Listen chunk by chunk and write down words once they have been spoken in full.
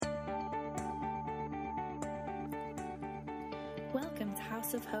Welcome to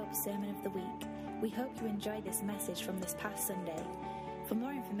House of Hope Sermon of the Week. We hope you enjoy this message from this past Sunday. For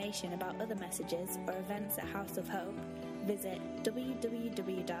more information about other messages or events at House of Hope, visit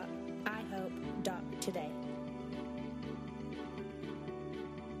www.ihope.today.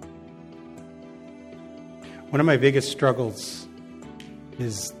 One of my biggest struggles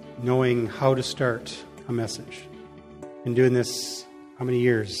is knowing how to start a message. I've been doing this how many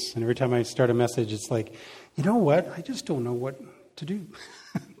years? And every time I start a message, it's like, you know what? I just don't know what to do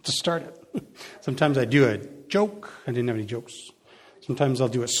to start it. Sometimes I do a joke. I didn't have any jokes. Sometimes I'll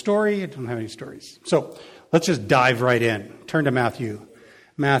do a story. I don't have any stories. So let's just dive right in. Turn to Matthew.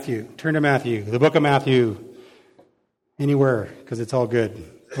 Turn to Matthew. The book of Matthew. Anywhere, because it's all good.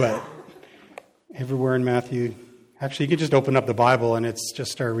 But everywhere in Matthew. Actually, you can just open up the Bible and it's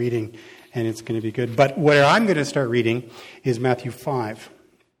just start reading and it's going to be good. But where I'm going to start reading is Matthew 5.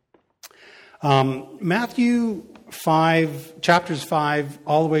 Matthew 5, chapters 5,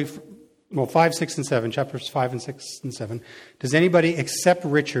 all the way, 5, 6, and 7, chapters 5 and 6 and 7. Does anybody except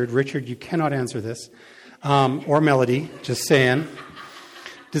Richard? Richard, you cannot answer this. Or Melody, just saying.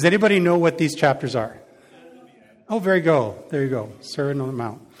 Does anybody know what these chapters are? Oh, there you go. Sermon on the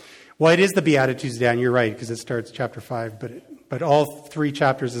Mount. Well, it is the Beatitudes, Dan, you're right, because it starts chapter 5, but all three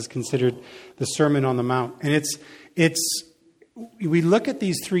chapters is considered the Sermon on the Mount. And we look at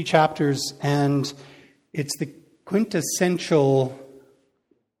these three chapters, and it's the quintessential,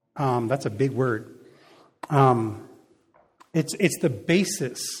 that's a big word. It's the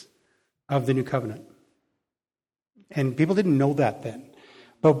basis of the new covenant. And people didn't know that then.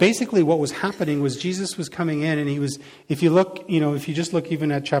 But basically what was happening was Jesus was coming in, and he was, if you just look even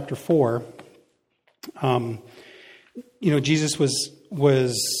at chapter 4, Jesus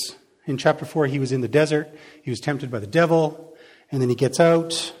was in chapter 4, he was in the desert, he was tempted by the devil, and then he gets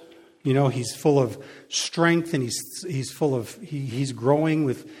out, he's full of strength, and he's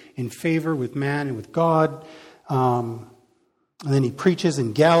growing in favor with man and with God. And then he preaches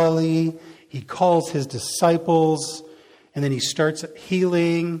in Galilee, he calls his disciples, and then he starts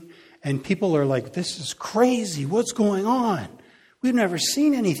healing, and people are like, this is crazy, what's going on? We've never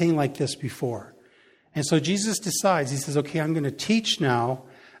seen anything like this before. And so Jesus decides, he says, okay, I'm going to teach now,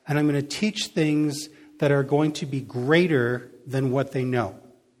 and I'm going to teach things that are going to be greater than what they know.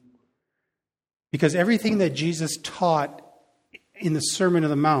 Because everything that Jesus taught in the Sermon on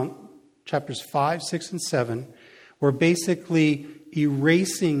the Mount, chapters 5, 6, and 7, were basically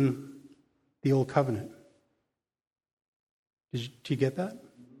erasing the old covenant. Do you get that?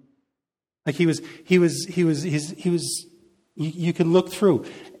 Like you can look through,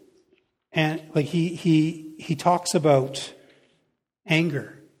 and like he talks about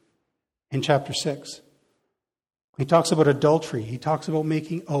anger in chapter 6. He talks about adultery. He talks about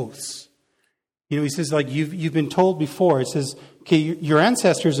making oaths. He says, like, you've been told before. It says, okay, your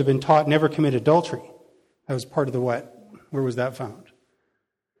ancestors have been taught never commit adultery. That was part of the what? Where was that found?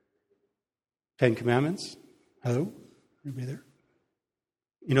 10 Commandments. Hello? Anybody there?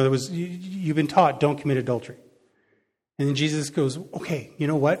 You've been taught don't commit adultery. And then Jesus goes, okay, you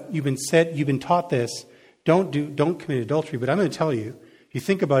know what? You've been taught this. Don't commit adultery. But I'm going to tell you, if you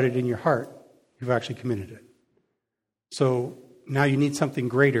think about it in your heart, you've actually committed it. So now you need something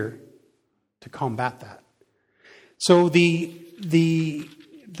greater to combat that. So the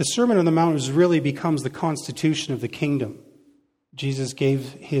Sermon on the Mount really becomes the constitution of the kingdom. Jesus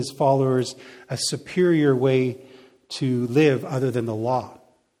gave his followers a superior way to live other than the law.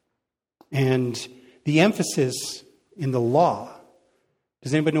 And the emphasis in the law,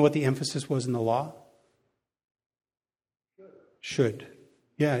 does anybody know what the emphasis was in the law? Should.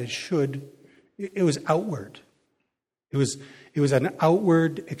 Yeah, it should. It was outward. It was an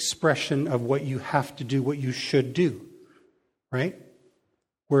outward expression of what you have to do, what you should do, right?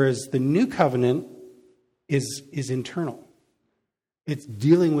 Whereas the new covenant is internal. It's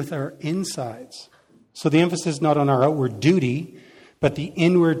dealing with our insides. So the emphasis is not on our outward duty, but the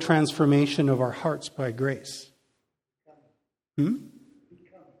inward transformation of our hearts by grace.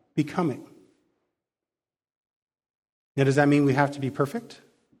 Becoming. Now, does that mean we have to be perfect?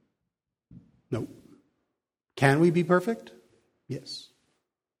 No. Can we be perfect? Yes.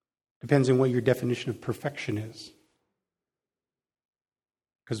 Depends on what your definition of perfection is.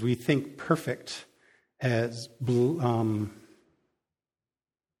 Because we think perfect as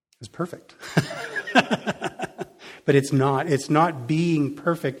perfect. But it's not. It's not being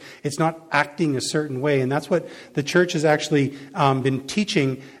perfect. It's not acting a certain way. And that's what the church has actually been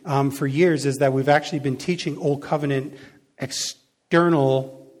teaching for years, is that we've actually been teaching Old Covenant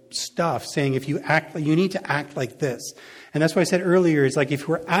external stuff, saying if you act, you need to act like this. And that's why I said earlier, is like if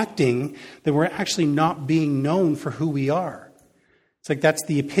we're acting, then we're actually not being known for who we are. It's like that's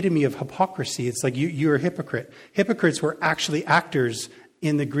the epitome of hypocrisy. It's like you're a hypocrite. Hypocrites were actually actors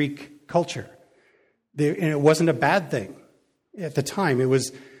in the Greek culture. And it wasn't a bad thing at the time. It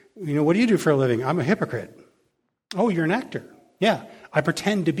was, what do you do for a living? I'm a hypocrite. Oh, you're an actor. Yeah, I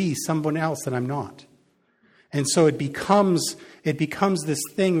pretend to be someone else that I'm not. And so it becomes this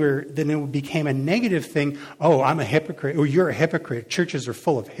thing where then it became a negative thing. Oh, I'm a hypocrite, or you're a hypocrite. Churches are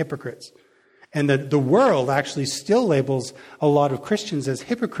full of hypocrites. And the world actually still labels a lot of Christians as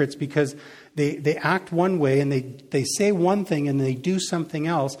hypocrites because they act one way and they say one thing and they do something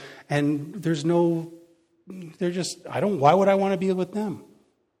else. And why would I want to be with them?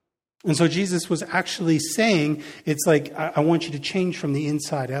 And so Jesus was actually saying, it's like, I want you to change from the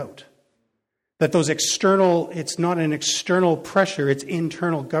inside out. That it's not an external pressure, it's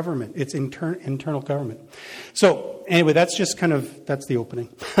internal government. It's internal government. So anyway, that's the opening.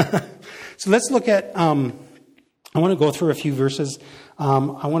 So let's look at, I want to go through a few verses.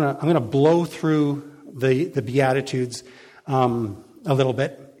 I'm going to blow through the Beatitudes a little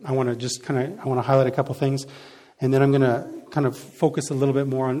bit. I want to highlight a couple things. And then I'm going to kind of focus a little bit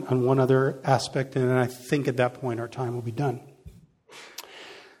more on one other aspect. And then I think at that point our time will be done.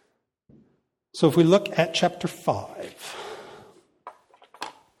 So if we look at chapter 5, it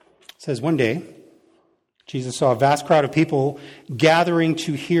says, one day, Jesus saw a vast crowd of people gathering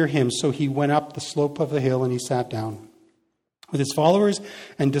to hear him, so he went up the slope of the hill and he sat down. With his followers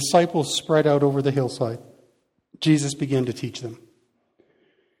and disciples spread out over the hillside, Jesus began to teach them.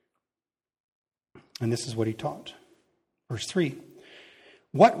 And this is what he taught. Verse 3.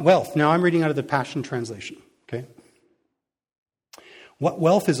 What wealth? Now I'm reading out of the Passion Translation, okay? What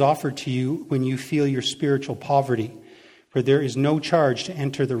wealth is offered to you when you feel your spiritual poverty? For there is no charge to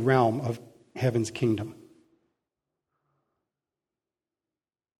enter the realm of heaven's kingdom.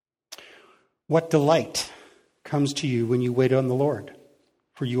 What delight comes to you when you wait on the Lord?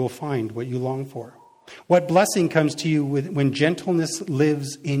 For you will find what you long for. What blessing comes to you when gentleness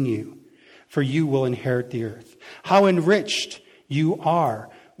lives in you? For you will inherit the earth. How enriched you are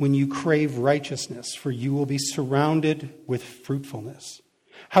when you crave righteousness, for you will be surrounded with fruitfulness.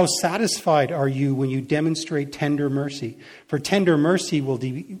 How satisfied are you when you demonstrate tender mercy, for tender mercy will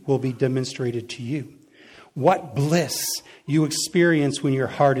be demonstrated to you. What bliss you experience when your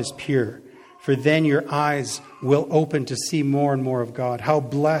heart is pure, for then your eyes will open to see more and more of God. How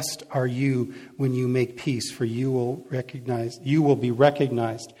blessed are you when you make peace, for you will be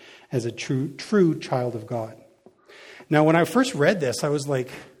recognized as a true child of God. Now, when I first read this, I was like,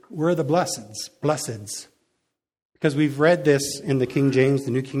 where are the blesseds? Because we've read this in the King James,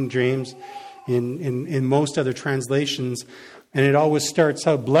 the New King James, in most other translations, and it always starts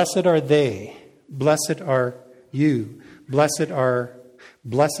out, blessed are they, blessed are you, blessed.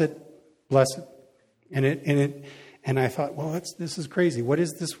 And I thought, well, this is crazy. What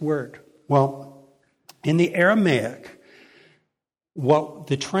is this word? Well, in the Aramaic, what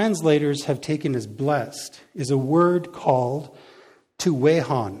the translators have taken as blessed is a word called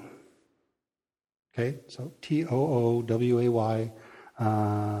tuwehon. Okay, so Toowayhon.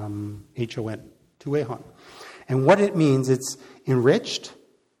 Tuwehon. And what it means, it's enriched,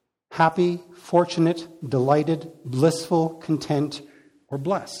 happy, fortunate, delighted, blissful, content, or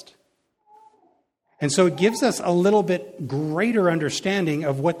blessed. And so it gives us a little bit greater understanding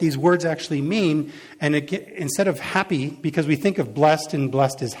of what these words actually mean. And instead of happy, because we think of blessed and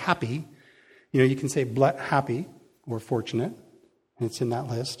blessed is happy, you can say happy or fortunate, and it's in that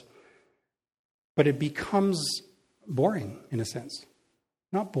list. But it becomes boring in a sense.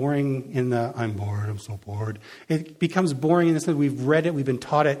 Not boring in the, I'm bored, I'm so bored. It becomes boring in the sense we've read it, we've been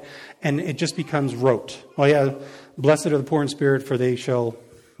taught it, and it just becomes rote. Oh yeah, blessed are the poor in spirit, for they shall,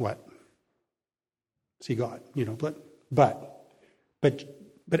 what? See God,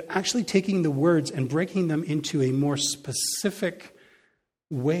 but actually taking the words and breaking them into a more specific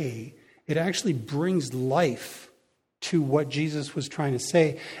way, it actually brings life to what Jesus was trying to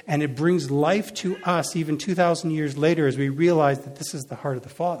say, and it brings life to us even 2,000 years later as we realize that this is the heart of the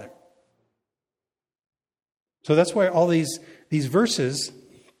Father. So that's why all these verses,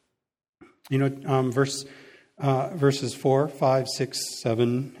 verses 4, 5, 6,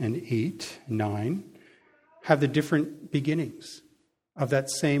 7, and 8, 9, have the different beginnings of that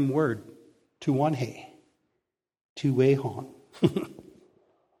same word, tuwehon.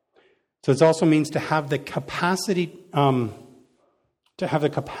 So it also means to have the capacity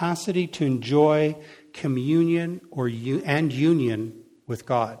to enjoy communion and union with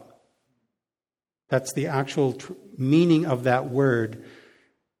God. That's the actual meaning of that word,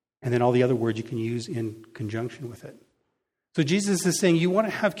 and then all the other words you can use in conjunction with it. So Jesus is saying, you want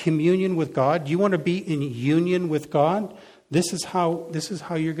to have communion with God? You want to be in union with God? This is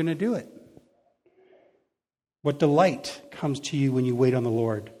how you're going to do it. What delight comes to you when you wait on the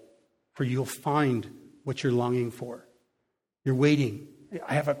Lord, for you'll find what you're longing for. You're waiting.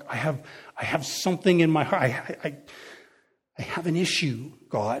 I have something in my heart. I have an issue,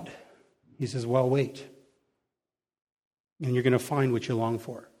 God. He says, well, wait. And you're going to find what you long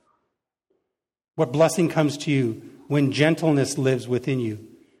for. What blessing comes to you when gentleness lives within you?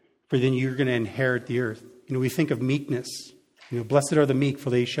 For then you're going to inherit the earth. We think of meekness. Blessed are the meek, for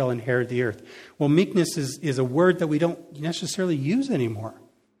they shall inherit the earth. Well, meekness is a word that we don't necessarily use anymore.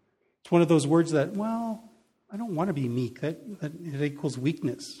 It's one of those words that, well, I don't want to be meek. That it equals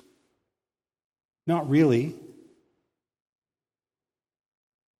weakness. Not really.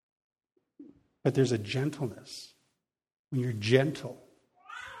 But there's a gentleness. When you're gentle,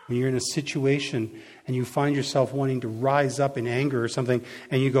 when you're in a situation and you find yourself wanting to rise up in anger or something,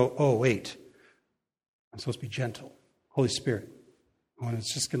 and you go, oh, wait, I'm supposed to be gentle. Holy Spirit, I'm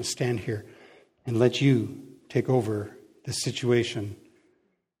just going to stand here and let you take over this situation.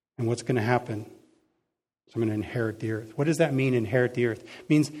 And what's going to happen? So I'm going to inherit the earth. What does that mean, inherit the earth? It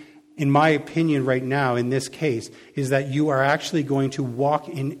means, in my opinion right now, in this case, is that you are actually going to walk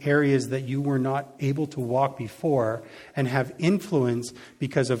in areas that you were not able to walk before and have influence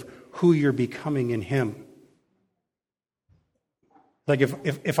because of who you're becoming in Him. Like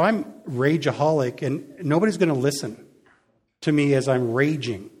if I'm rageaholic and nobody's going to listen to me as I'm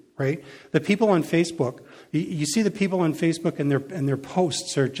raging, right? The people on Facebook, you see the people on Facebook and their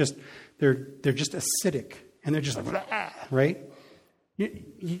posts are just they're just acidic and they're just like blah, right?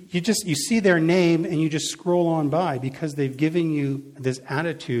 You see their name and you just scroll on by because they've given you this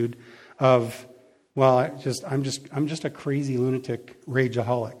attitude of, well, I'm just a crazy lunatic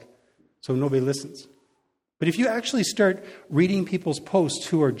rageaholic, so nobody listens. But if you actually start reading people's posts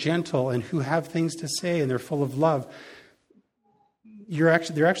who are gentle and who have things to say and they're full of love, they're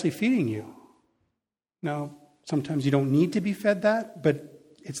actually feeding you. Now, sometimes you don't need to be fed that, but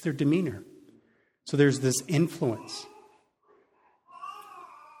it's their demeanor. So there's this influence.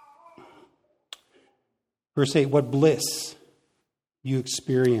 Verse 8, what bliss you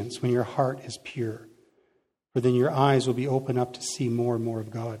experience when your heart is pure, for then your eyes will be opened up to see more and more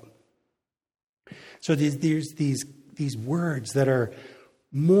of God. So there's these words that are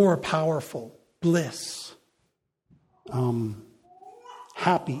more powerful. Bliss,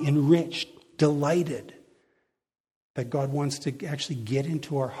 happy, enriched, delighted. That God wants to actually get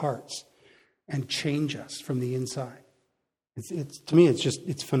into our hearts and change us from the inside. It's to me,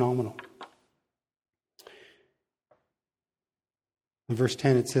 it's phenomenal. In verse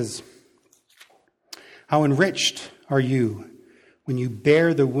 10 it says, how enriched are you when you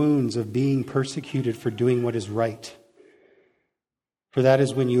bear the wounds of being persecuted for doing what is right. For that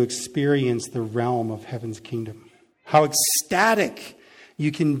is when you experience the realm of heaven's kingdom. How ecstatic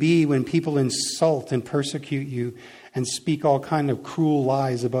you can be when people insult and persecute you and speak all kind of cruel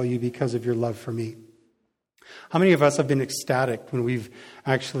lies about you because of your love for me. How many of us have been ecstatic when we've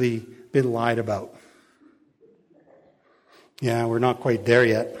actually been lied about? Yeah, we're not quite there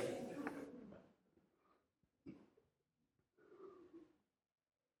yet.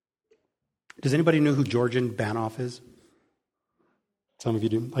 Does anybody know who Georgian Banov is? Some of you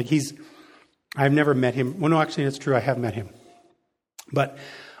do. I've never met him. Well, no, actually, that's true. I have met him. But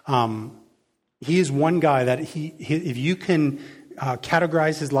he is one guy that if you can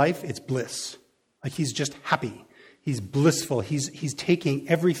categorize his life, it's bliss. Like he's just happy. He's blissful. He's taking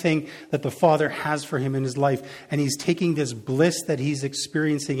everything that the Father has for him in his life, and he's taking this bliss that he's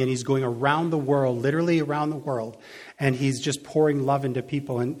experiencing, and he's going around the world, literally around the world, and he's just pouring love into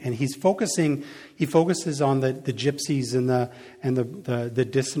people. And he focuses on the gypsies and the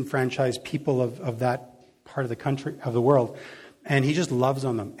disenfranchised people of that part of the country, of the world. And he just loves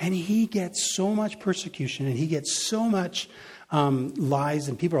on them. And he gets so much persecution, and he gets so much lies,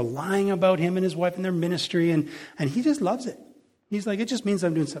 and people are lying about him and his wife and their ministry, and he just loves it. He's like, it just means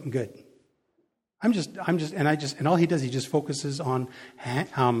I'm doing something good. And all he does, he just focuses on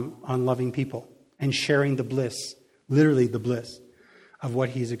loving people and sharing the bliss, literally the bliss of what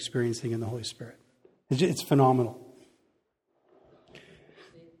he's experiencing in the Holy Spirit. It's phenomenal.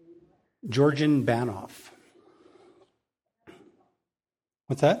 Georgian Banov.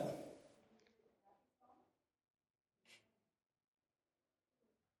 What's that?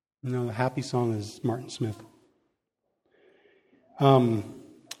 No, the happy song is Martin Smith. So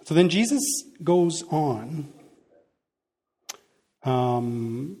then Jesus goes on.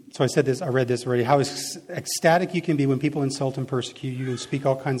 So I read this already. How ecstatic you can be when people insult and persecute you and speak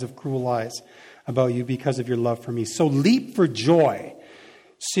all kinds of cruel lies about you because of your love for me. So leap for joy,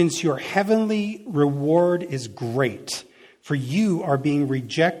 since your heavenly reward is great. for you are being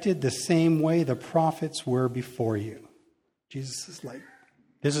rejected the same way the prophets were before you. Jesus is like,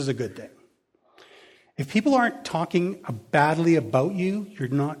 this is a good thing. If people aren't talking badly about you, you're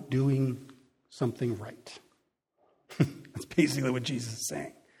not doing something right. That's basically what Jesus is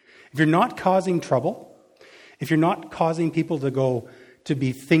saying. If you're not causing trouble, if you're not causing people to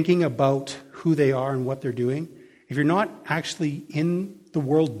be thinking about who they are and what they're doing, if you're not actually in the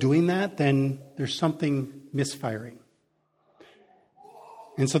world doing that, then there's something misfiring.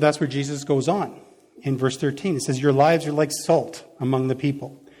 And so that's where Jesus goes on. In verse 13, it says, your lives are like salt among the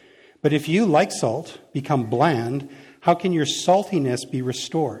people. But if you, like salt, become bland, how can your saltiness be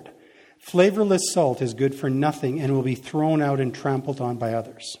restored? Flavorless salt is good for nothing and will be thrown out and trampled on by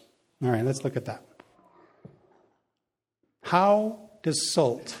others. All right, let's look at that. How does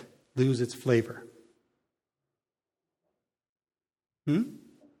salt lose its flavor?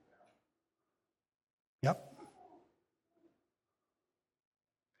 Yep.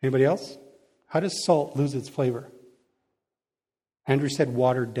 Anybody else? How does salt lose its flavor? Andrew said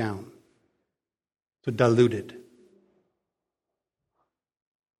watered down. So diluted.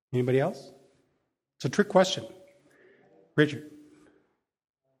 Anybody else? It's a trick question. Richard.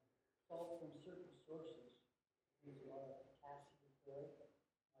 Salt from certain sources use a lot of potassium chloride.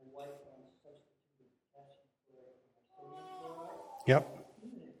 My wife substituted potassium chloride for sodium chloride. Yep.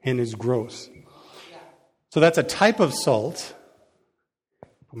 And is gross. So that's a type of salt.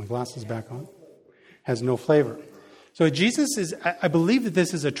 Put my glasses back on. Has no flavor. So Jesus is, I believe that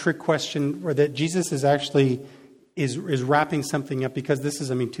this is a trick question, or that Jesus is actually is wrapping something up, because this is,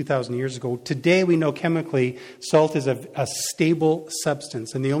 2,000 years ago. Today we know chemically salt is a stable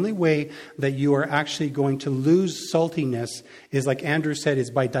substance. And the only way that you are actually going to lose saltiness is, like Andrew said,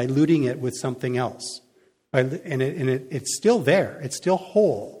 is by diluting it with something else. It's still there. It's still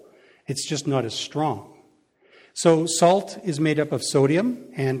whole. It's just not as strong. So salt is made up of sodium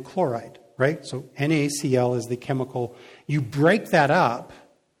and chloride, right? So NaCl is the chemical. You break that up,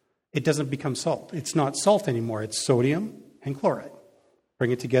 it doesn't become salt. It's not salt anymore. It's sodium and chloride.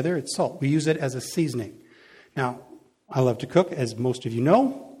 Bring it together, it's salt. We use it as a seasoning. Now, I love to cook, as most of you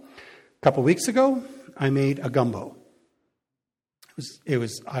know. A couple weeks ago, I made a gumbo. I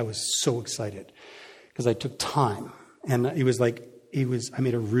was so excited because I took time. And I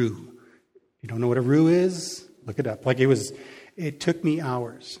made a roux. You don't know what a roux is? Look it up. It took me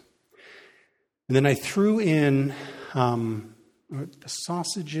hours. And then I threw in the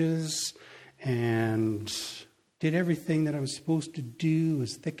sausages and did everything that I was supposed to do,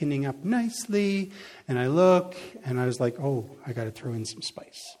 was thickening up nicely. And I look and I was like, oh, I got to throw in some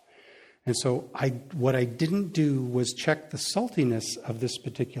spice. And so what I didn't do was check the saltiness of this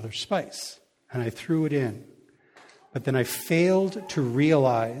particular spice. And I threw it in. But then I failed to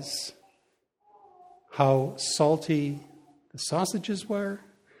realize how salty the sausages were,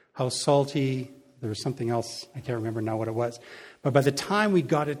 how salty, there was something else, I can't remember now what it was. But by the time we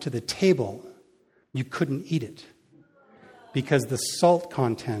got it to the table, you couldn't eat it because the salt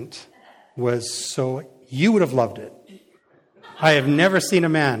content was so, you would have loved it. I have never seen a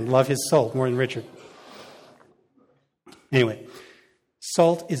man love his salt more than Richard. Anyway,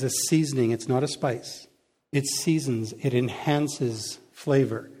 salt is a seasoning, it's not a spice. It seasons, it enhances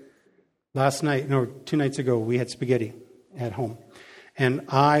flavor. 2 nights ago, we had spaghetti at home. And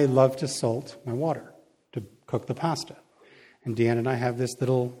I love to salt my water to cook the pasta. And Deanne and I have this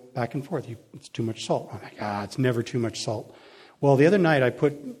little back and forth. It's too much salt. I'm like, it's never too much salt. Well, the other night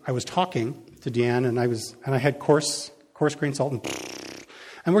I was talking to Deanne, and I had coarse grain salt,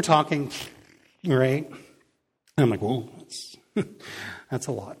 and we're talking, right? And I'm like, whoa, that's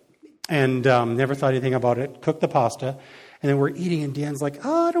a lot. And never thought anything about it. Cooked the pasta. And then we're eating, and Dan's like,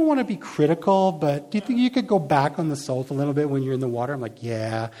 I don't want to be critical, but do you think you could go back on the salt a little bit when you're in the water? I'm like,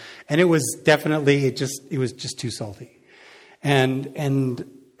 yeah. And it was definitely, it was just too salty. And then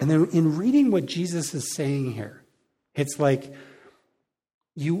in reading what Jesus is saying here, it's like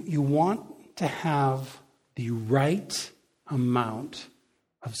you want to have the right amount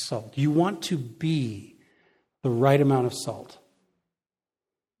of salt. You want to be the right amount of salt.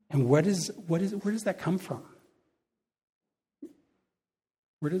 And where does that come from?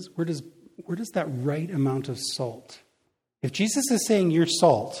 Where does that right amount of salt? If Jesus is saying you're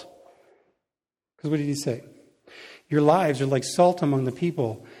salt, because what did he say? Your lives are like salt among the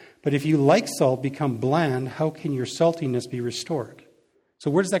people, but if you, like salt, become bland, how can your saltiness be restored? So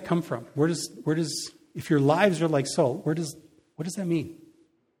where does that come from? If your lives are like salt, what does that mean?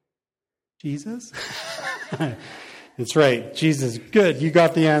 Jesus? That's right, Jesus. Good, you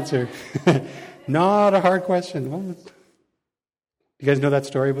got the answer. Not a hard question. Well, you guys know that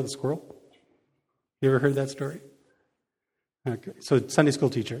story about the squirrel? You ever heard that story? Okay. So Sunday school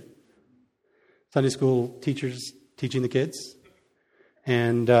teacher. Sunday school teachers teaching the kids.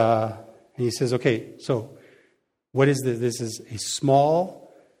 And he says, okay, so what is this? This is a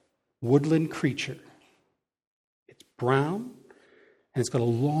small woodland creature. It's brown, and it's got a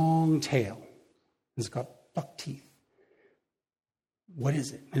long tail. It's got buck teeth. What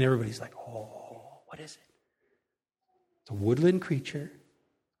is it? And everybody's like, oh, what is it? It's a woodland creature,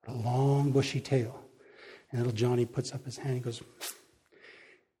 a long bushy tail. And little Johnny puts up his hand and goes,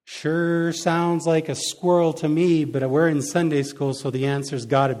 sure sounds like a squirrel to me, but we're in Sunday school, so the answer's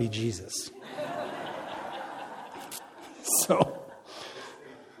got to be Jesus. So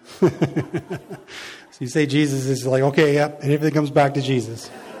you say Jesus is like, okay, yep, and everything comes back to Jesus.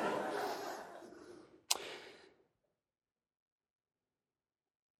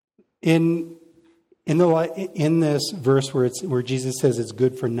 In this verse where Jesus says it's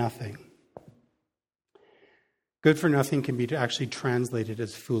good for nothing, good for nothing can be actually translated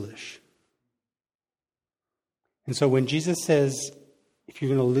as foolish. And so when Jesus says, if you're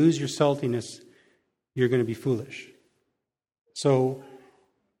going to lose your saltiness, you're going to be foolish. So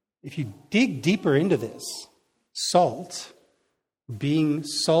if you dig deeper into this, salt, being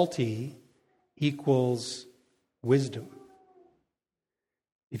salty equals wisdom.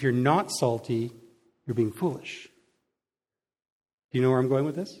 If you're not salty, you're being foolish. Do you know where I'm going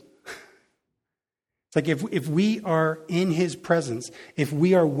with this? It's like if we are in his presence, if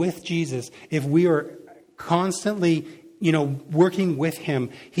we are with Jesus, if we are constantly, working with him,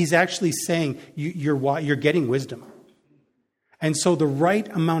 he's actually saying you're getting wisdom. And so the right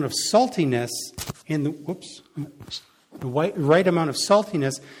amount of saltiness right amount of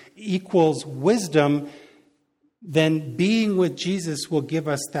saltiness equals wisdom, then being with Jesus will give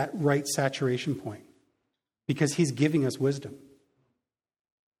us that right saturation point because he's giving us wisdom.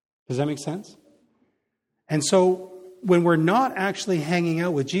 Does that make sense? And so when we're not actually hanging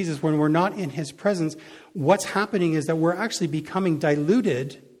out with Jesus, when we're not in his presence, what's happening is that we're actually becoming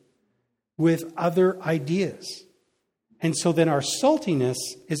diluted with other ideas. And so then our saltiness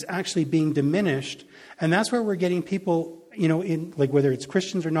is actually being diminished. And that's where we're getting people, in like whether it's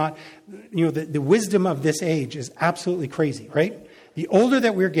Christians or not, the wisdom of this age is absolutely crazy, right? The older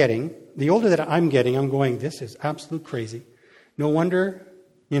that we're getting, the older that I'm getting, I'm going, this is absolute crazy. No wonder,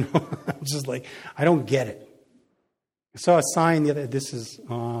 I'm just like, I don't get it. I saw a sign the other,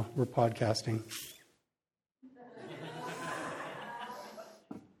 we're podcasting.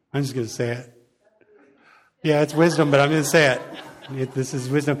 I'm just going to say it. Yeah, it's wisdom, but I'm going to say it. This is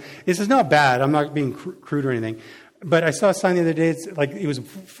wisdom. This is not bad. I'm not being crude or anything. But I saw a sign the other day. It was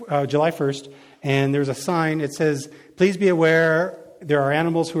July 1st, and there was a sign. It says, please be aware, there are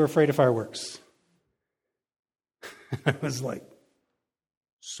animals who are afraid of fireworks. I was like,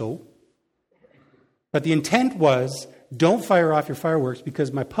 so? But the intent was, don't fire off your fireworks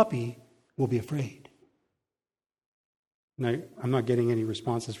because my puppy will be afraid. Now, I'm not getting any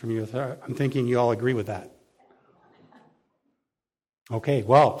responses from you. I'm thinking you all agree with that. Okay,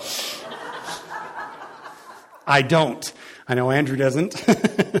 well, I don't. I know Andrew doesn't.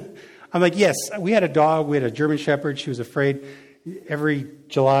 I'm like, yes, we had a dog. We had a German Shepherd. She was afraid. Every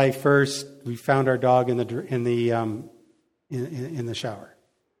July 1st, we found our dog in the shower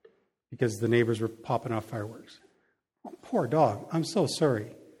because the neighbors were popping off fireworks. Oh, poor dog. I'm so sorry.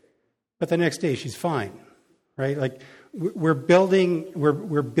 But the next day, she's fine, right? Like we're building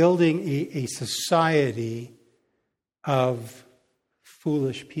a society of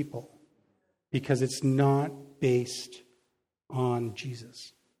foolish people because it's not based on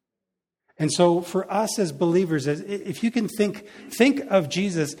Jesus. And so for us as believers, if you can think of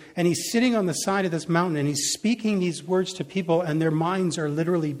Jesus and he's sitting on the side of this mountain and he's speaking these words to people and their minds are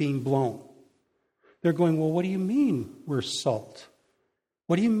literally being blown. They're going, well, what do you mean we're salt?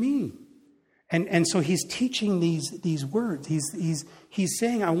 What do you mean? And so he's teaching these words. He's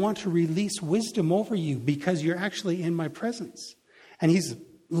saying, I want to release wisdom over you because you're actually in my presence. And he's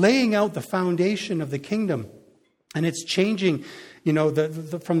laying out the foundation of the kingdom. And it's changing,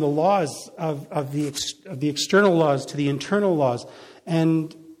 from the laws of the external laws to the internal laws.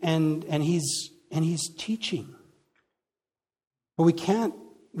 And he's teaching. But we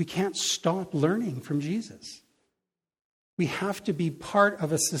can't stop learning from Jesus. We have to be part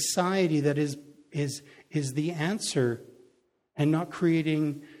of a society that is the answer and not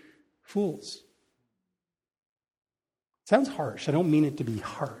creating fools. It sounds harsh. I don't mean it to be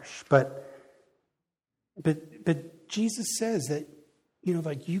harsh, but Jesus says that,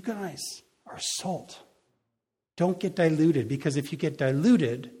 you guys are salt. Don't get diluted, because if you get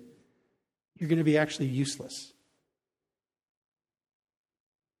diluted, you're going to be actually useless.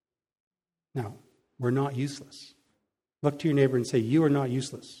 Now, we're not useless. Look to your neighbor and say, you are not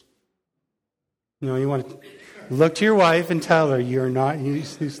useless. You want to look to your wife and tell her you're not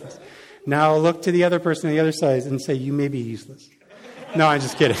useless. Now look to the other person on the other side and say, you may be useless. No, I'm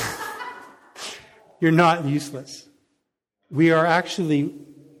just kidding. You're not useless. We have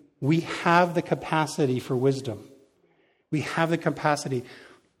the capacity for wisdom. We have the capacity.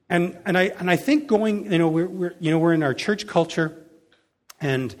 And I think we're in our church culture,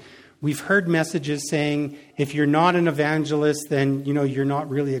 and we've heard messages saying, if you're not an evangelist, then, you're not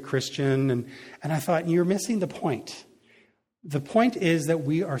really a Christian. And I thought, you're missing the point. The point is that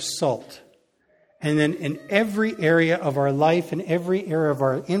we are salt. And then in every area of our life, in every area of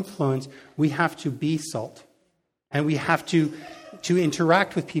our influence, we have to be salt. And we have to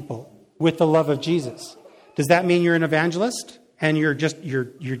interact with people with the love of Jesus. Does that mean you're an evangelist? And you're just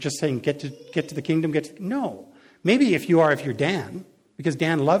saying, get to the kingdom, no. Maybe if you're Dan, because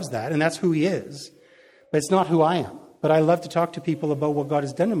Dan loves that, and that's who he is. But it's not who I am. But I love to talk to people about what God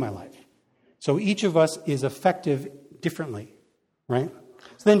has done in my life. So each of us is effective differently, right?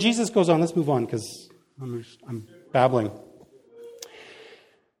 So then Jesus goes on. Let's move on because I'm babbling.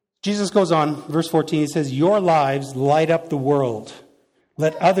 Jesus goes on, verse 14, he says, your lives light up the world.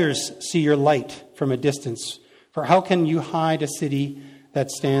 Let others see your light from a distance. For how can you hide a city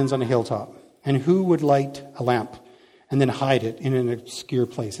that stands on a hilltop? And who would light a lamp and then hide it in an obscure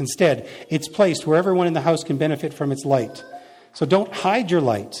place? Instead, it's placed where everyone in the house can benefit from its light. So don't hide your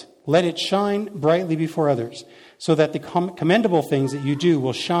light. Let it shine brightly before others, so that the commendable things that you do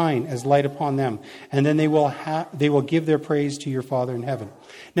will shine as light upon them. And then they will give their praise to your Father in heaven.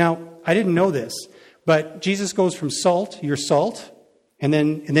 Now, I didn't know this, but Jesus goes from salt, you're salt, and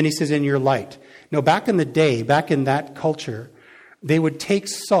then he says, in your light. Now, back in the day, back in that culture, they would take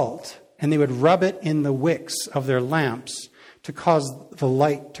salt and they would rub it in the wicks of their lamps to cause the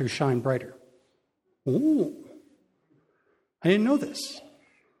light to shine brighter. Ooh. I didn't know this.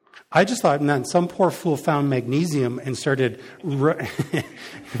 I just thought, man, some poor fool found magnesium and started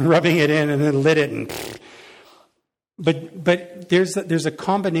rubbing it in and then lit it. But there's a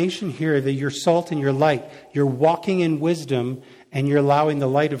combination here that you're salt and you're light. You're walking in wisdom and you're allowing the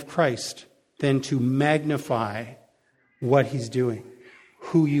light of Christ then to magnify what he's doing,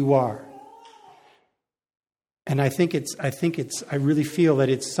 who you are. And I really feel that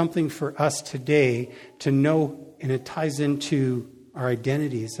it's something for us today to know, and it ties into our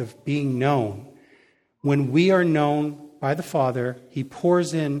identities of being known. When we are known by the Father, he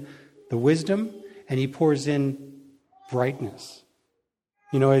pours in the wisdom and he pours in brightness.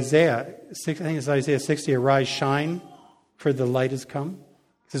 Isaiah 60, arise, shine, for the light has come.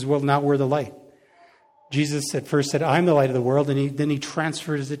 He says, well, now we're the light. Jesus at first said, I'm the light of the world, and then he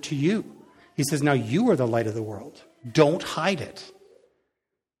transfers it to you. He says, now you are the light of the world. Don't hide it.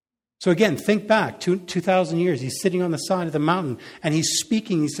 So again, think back, 2,000 years, he's sitting on the side of the mountain, and he's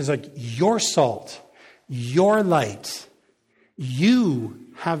speaking. He says, you're salt, you're light. You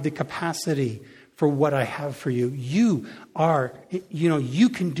have the capacity for what I have for you. You are, you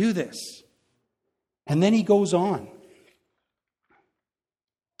can do this. And then he goes on.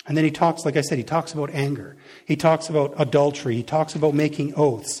 And then he talks, like I said, he talks about anger. He talks about adultery. He talks about making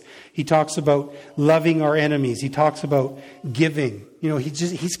oaths. He talks about loving our enemies. He talks about giving.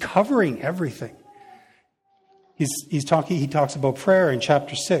 He's covering everything. He talks about prayer in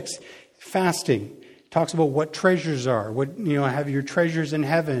chapter 6, fasting. He talks about what treasures are. Have your treasures in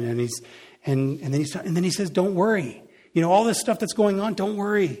heaven. And then he says, don't worry. All this stuff that's going on, don't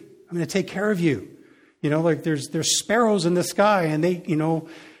worry. I'm going to take care of you. There's sparrows in the sky, and they,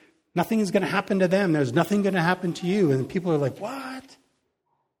 nothing is going to happen to them. There's nothing going to happen to you. And people are like, what?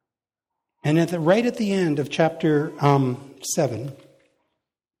 And right at the end of chapter 7,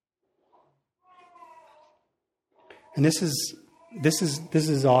 and this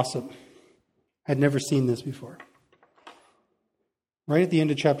is awesome. I'd never seen this before. Right at the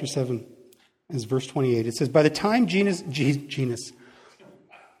end of chapter 7 is verse 28. It says, by the time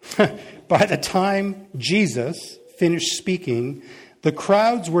by the time Jesus finished speaking, the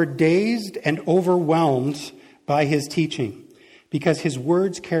crowds were dazed and overwhelmed by his teaching, because his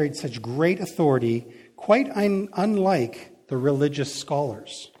words carried such great authority, quite unlike the religious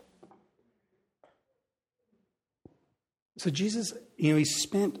scholars. So Jesus, he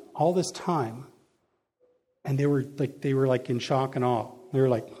spent all this time, and they were like in shock and awe. They were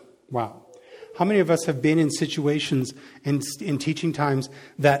like, wow. How many of us have been in situations in teaching times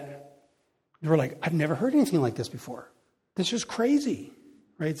that we're like, I've never heard anything like this before. This is crazy,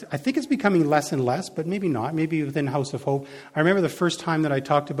 right? I think it's becoming less and less, but maybe not. Maybe within House of Hope. I remember the first time that I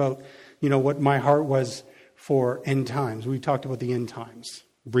talked about, what my heart was for end times. We talked about the end times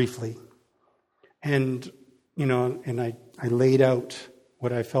briefly. And and I laid out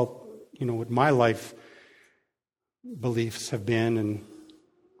what I felt, what my life beliefs have been, and,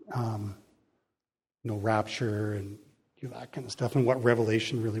 rapture and that kind of stuff, and what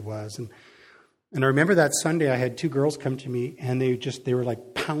revelation really was. And I remember that Sunday I had two girls come to me, and they were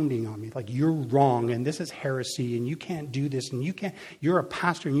like pounding on me, like, you're wrong, and this is heresy, and you can't do this, and you're a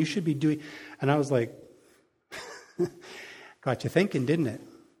pastor, and you should be doing, and I was like, got you thinking, didn't it?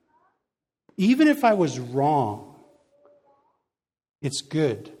 Even if I was wrong, it's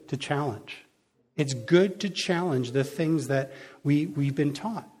good to challenge. It's good to challenge the things that we've been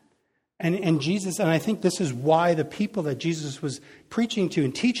taught. And Jesus, and I think this is why the people that Jesus was preaching to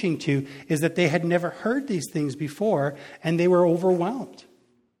and teaching to, is that they had never heard these things before, and they were overwhelmed.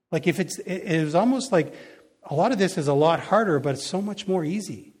 Like, it was almost like a lot of this is a lot harder, but it's so much more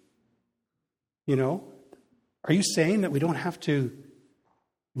easy. Are you saying that we don't have to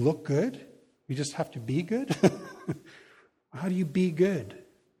look good? We just have to be good? How do you be good?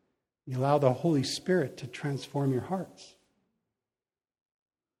 You allow the Holy Spirit to transform your hearts.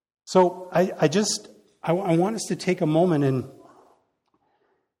 So I want us to take a moment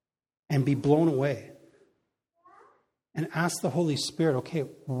and be blown away and ask the Holy Spirit, okay,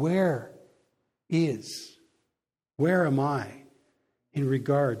 where am I in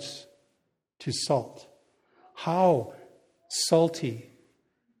regards to salt? How salty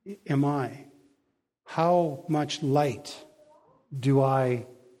am I? How much light do I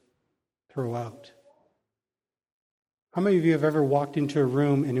throw out? How many of you have ever walked into a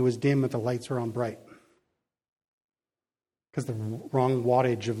room and it was dim but the lights were on bright? Because the wrong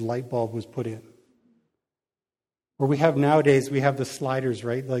wattage of light bulb was put in. Or nowadays, we have the sliders,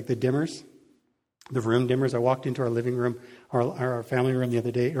 right? Like the dimmers, the room dimmers. I walked into our living room, our family room the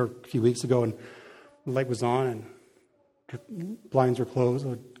other day, or a few weeks ago, and the light was on and blinds were closed,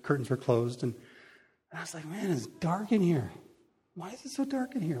 or curtains were closed. And I was like, man, it's dark in here. Why is it so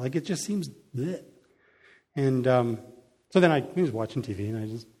dark in here? Like, it just seems bleh. And so then I was watching TV, and I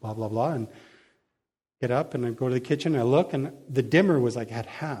just blah, blah, blah, and get up, and I go to the kitchen, and I look, and the dimmer was like at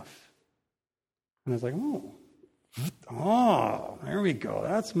half. And I was like, oh, there we go.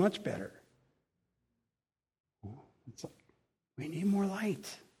 That's much better. It's like, we need more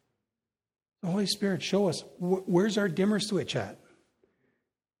light. The Holy Spirit, show us, where's our dimmer switch at?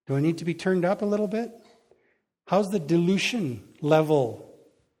 Do I need to be turned up a little bit? How's the dilution level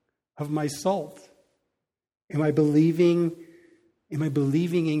of my salt? Am I believing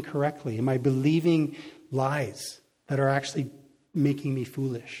incorrectly? Am I believing lies that are actually making me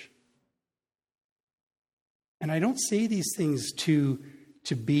foolish? And I don't say these things to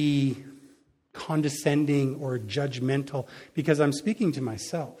be condescending or judgmental, because I'm speaking to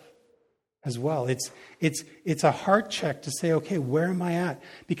myself as well. It's a heart check to say, okay, where am I at?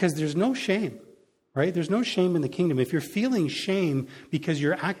 Because there's no shame, right? There's no shame in the kingdom. If you're feeling shame because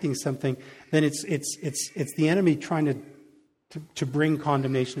you're acting something, then it's the enemy trying to bring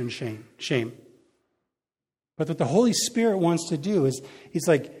condemnation and shame. But what the Holy Spirit wants to do is, he's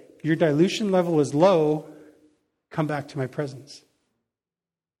like, your dilution level is low, come back to my presence.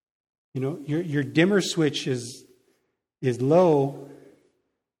 Your dimmer switch is low,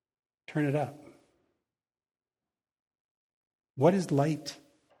 turn it up. What does light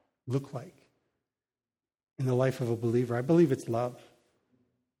look like in the life of a believer? I believe it's love.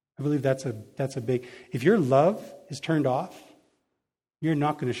 I believe that's a big... If your love is turned off, you're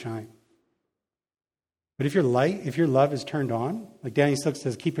not going to shine. But if your love is turned on, like Danny Silk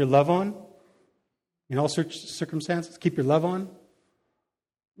says, keep your love on in all circumstances, keep your love on,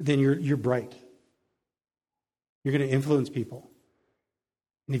 then you're bright. You're going to influence people.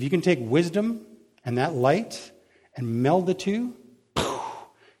 And if you can take wisdom and that light and meld the two,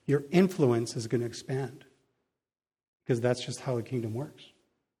 your influence is going to expand. Because that's just how the kingdom works. Does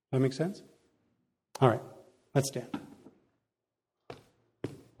that make sense? All right, let's stand.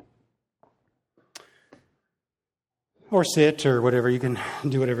 Or sit, or whatever. You can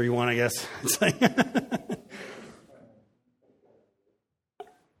do whatever you want, I guess. It's like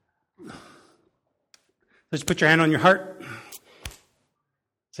just put your hand on your heart.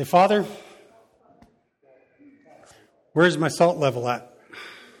 Say, Father, where's my salt level at?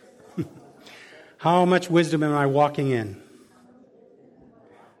 How much wisdom am I walking in?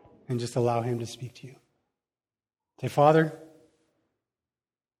 And just allow him to speak to you. Say, Father,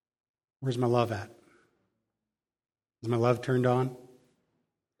 where's my love at? Is my love turned on?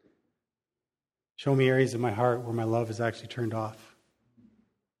 Show me areas of my heart where my love is actually turned off.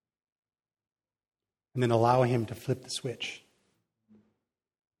 And then allow him to flip the switch.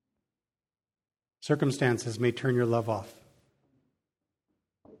 Circumstances may turn your love off.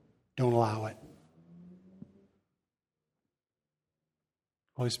 Don't allow it.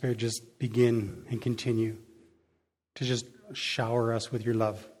 Holy Spirit, just begin and continue to just shower us with your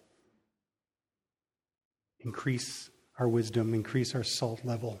love. Increase our wisdom, increase our salt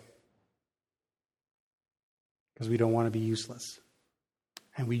level. Because we don't want to be useless.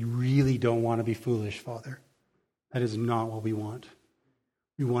 And we really don't want to be foolish, Father. That is not what we want.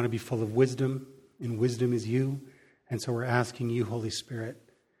 We want to be full of wisdom, and wisdom is you. And so we're asking you, Holy Spirit,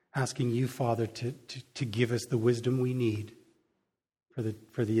 asking you, Father, to give us the wisdom we need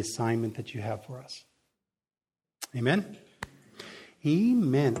for the assignment that you have for us. Amen?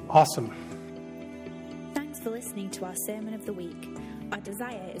 Amen. Awesome. Thanks for listening to our Sermon of the Week. Our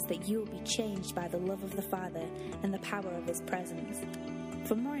desire is that you will be changed by the love of the Father and the power of his presence.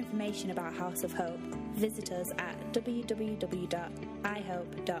 For more information about House of Hope, visit us at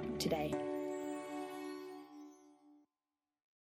www.ihope.today.